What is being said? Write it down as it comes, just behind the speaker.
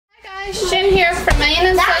Jim here from Maine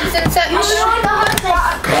and Suds and Such.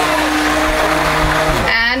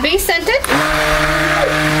 And be scented.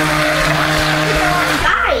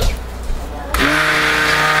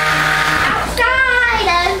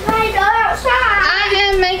 I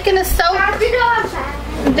am making a soap.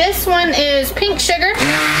 This one is pink sugar.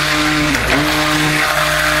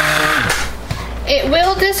 It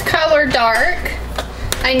will discolor dark.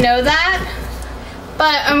 I know that.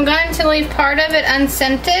 But I'm going to leave part of it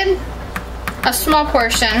unscented, a small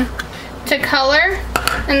portion, to color,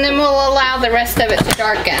 and then we'll allow the rest of it to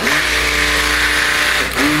darken.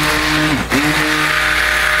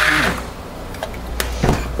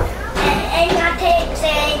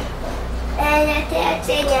 And I'm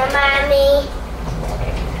texting your mommy.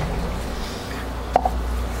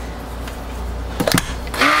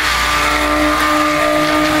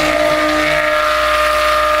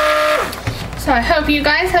 So I hope you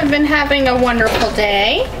guys have been having a wonderful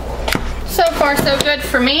day. So far so good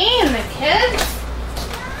for me and the kids.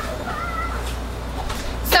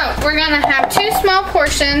 So we're going to have 2 small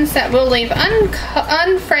portions that we'll leave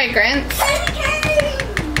unfragranced.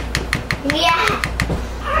 Yeah.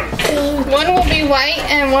 One will be white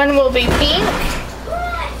and one will be pink.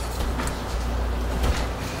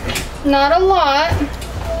 Not a lot.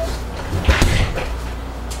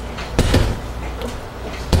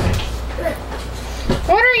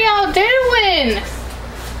 What are y'all doing?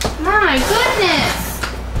 My goodness.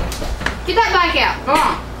 Get that bike out. Go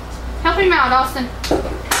on. Help him out, Austin.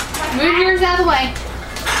 Move yours out of the way.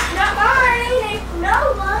 Not mine. It's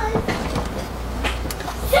no one.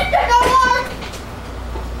 Sit there, no one.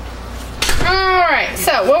 Alright,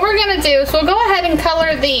 so what we're going to do is we'll go ahead and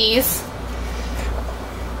color these.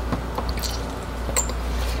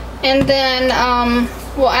 And then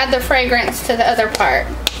we'll add the fragrance to the other part.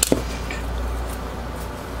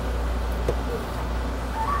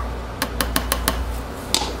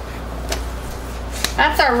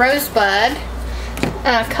 That's our rosebud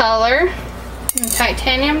color, and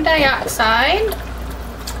titanium dioxide.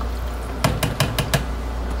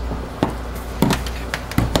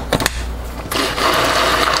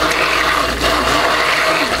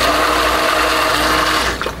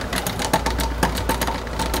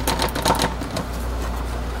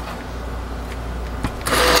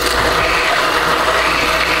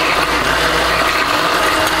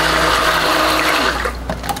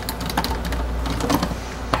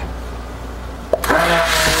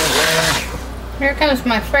 Here comes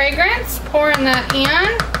my fragrance, pouring that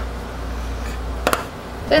in.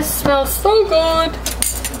 This smells so good.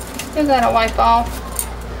 Give that a wipe off.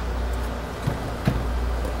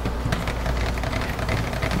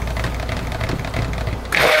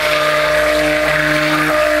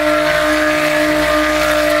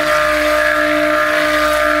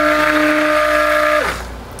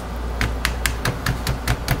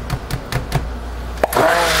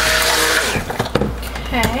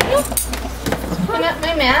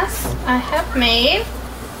 Mess I have made.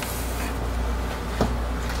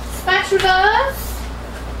 Spatulas.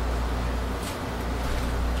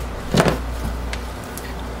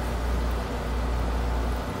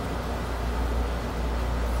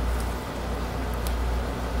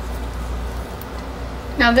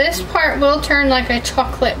 Now this part will turn like a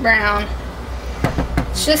chocolate brown.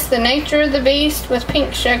 It's just the nature of the beast with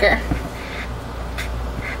pink sugar.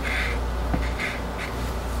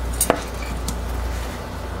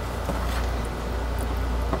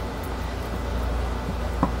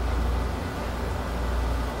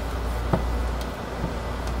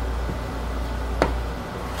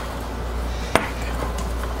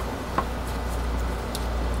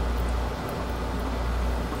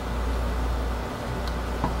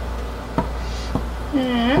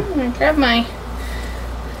 I'm going to grab my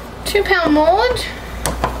 2-pound mold.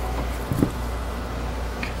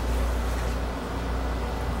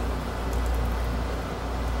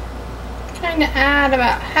 Trying to add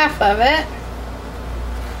about half of it.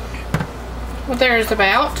 Well, there's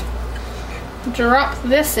about. Drop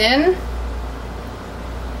this in.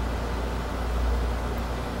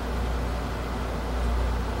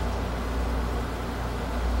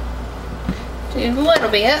 Do a little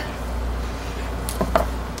bit.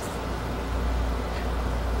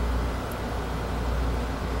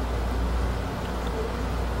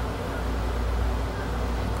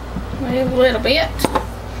 A little bit.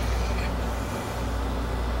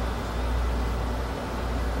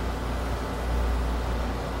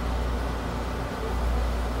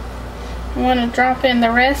 I want to drop in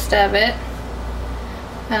the rest of it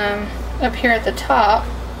up here at the top.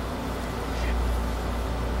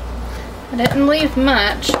 I didn't leave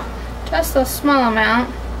much, just a small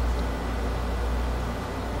amount.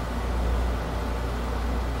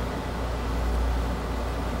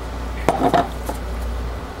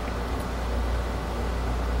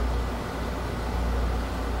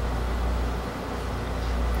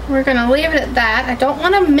 We're going to leave it at that. I don't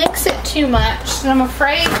want to mix it too much, so I'm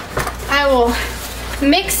afraid I will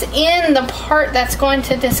mix in the part that's going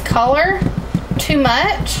to discolor too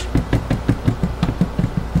much.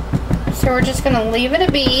 So we're just going to leave it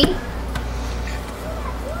a be.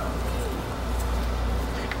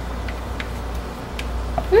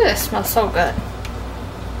 Ooh, this smells so good.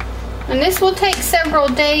 And this will take several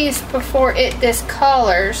days before it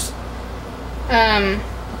discolors.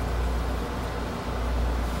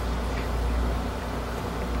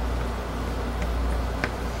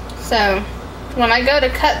 So when I go to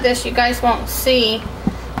cut this, you guys won't see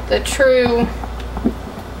the true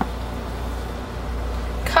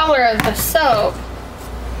color of the soap.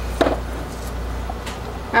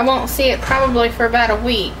 I won't see it probably for about a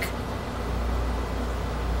week.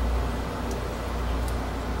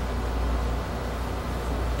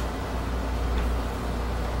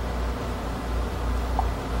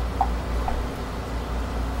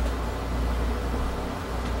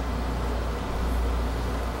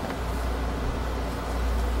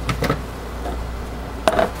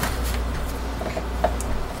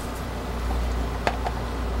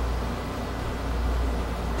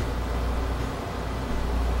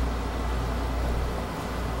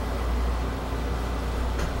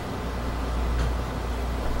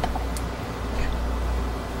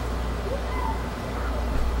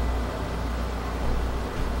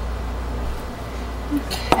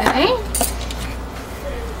 Okay.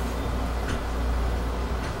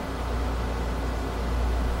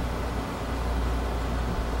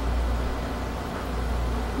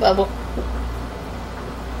 Bubble.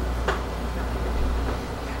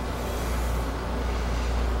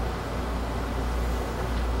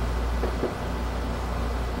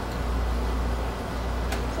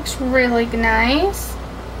 Looks really nice.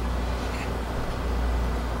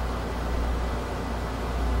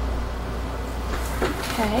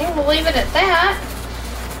 Okay, we'll leave it at that.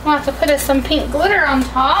 We'll have to put some pink glitter on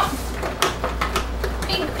top.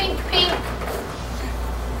 Pink, pink, pink.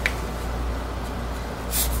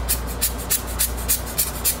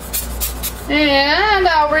 And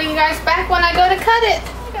I'll bring you guys back when I go to cut it.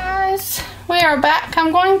 Hey guys, we are back.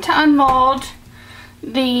 I'm going to unmold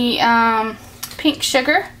the pink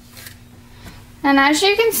sugar. And as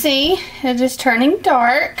you can see, it is turning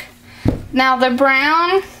dark. Now the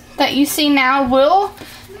brown that you see now will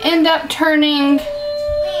end up turning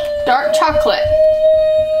dark chocolate.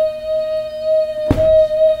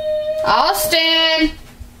 Austin!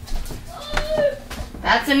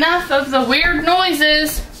 That's enough of the weird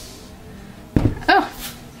noises. Oh,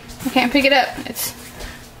 I can't pick it up. It's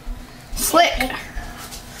slick.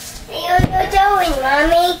 What are you doing,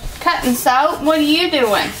 Mommy? Cutting soap. What are you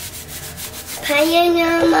doing? Playing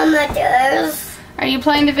on Mama does. Are you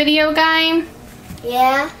playing the video game?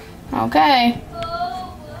 Yeah. Okay.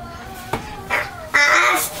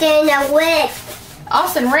 Austin wrecked.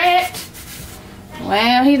 Austin wrecked?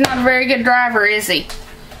 Well, he's not a very good driver, is he?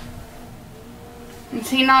 Is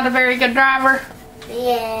he not a very good driver?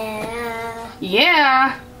 Yeah.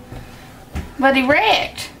 Yeah. But he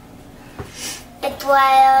wrecked. It's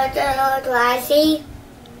wild and icy.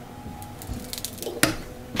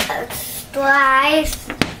 Twice.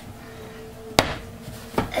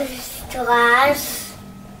 Twice.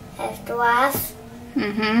 Twice.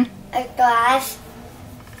 Mm-hmm. Twice.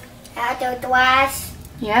 Twice.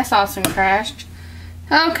 Yes, Austin crashed.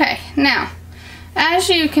 Okay, now, as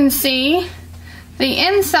you can see, the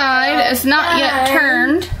inside is not yet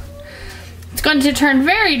turned. It's going to turn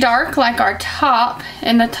very dark like our top,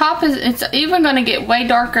 and the top it's even going to get way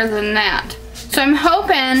darker than that. So I'm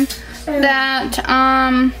hoping that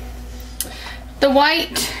the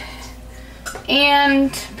white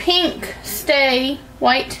and pink stay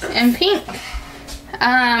white and pink.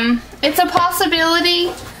 It's a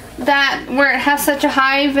possibility that where it has such a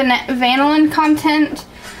high vanillin content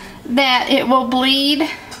that it will bleed,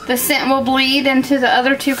 the scent will bleed into the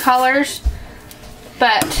other two colors,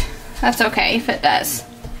 but that's okay if it does.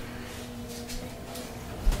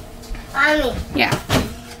 Mommy. Yeah.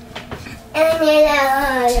 And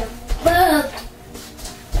then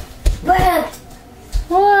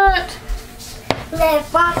What? they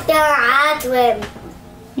fucked their eyes with.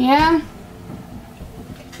 Yeah?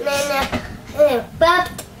 Then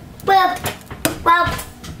bopped.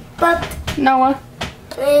 Noah?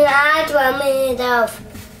 The eyes were made of.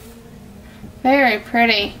 Very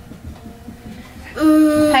pretty.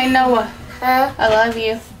 Hey Noah, Huh? I love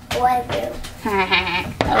you. Love you.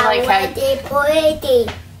 I like how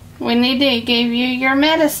Pretty. we need to give you your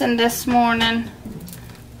medicine this morning.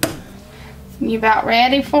 You about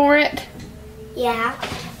ready for it? Yeah.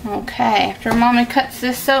 Okay, after Mommy cuts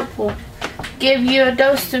this up, we'll give you a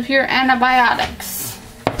dose of your antibiotics.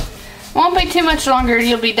 Won't be too much longer,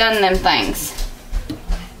 you'll be done them things.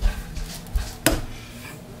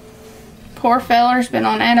 Poor feller's been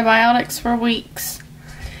on antibiotics for weeks.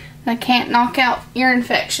 They can't knock out ear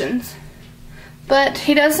infections. But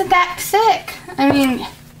he doesn't act sick. I mean,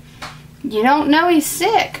 you don't know he's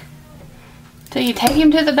sick till you take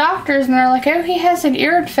him to the doctors and they're like, oh, he has an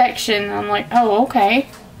ear infection. I'm like, oh, okay.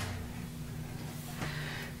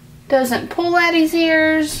 Doesn't pull at his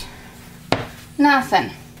ears.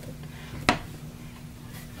 Nothing.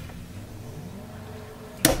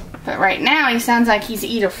 But right now he sounds like he's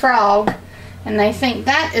eat a frog and they think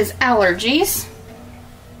that is allergies.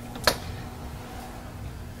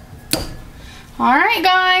 Alright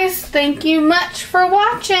guys, thank you much for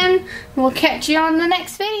watching. We'll catch you on the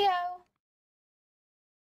next video.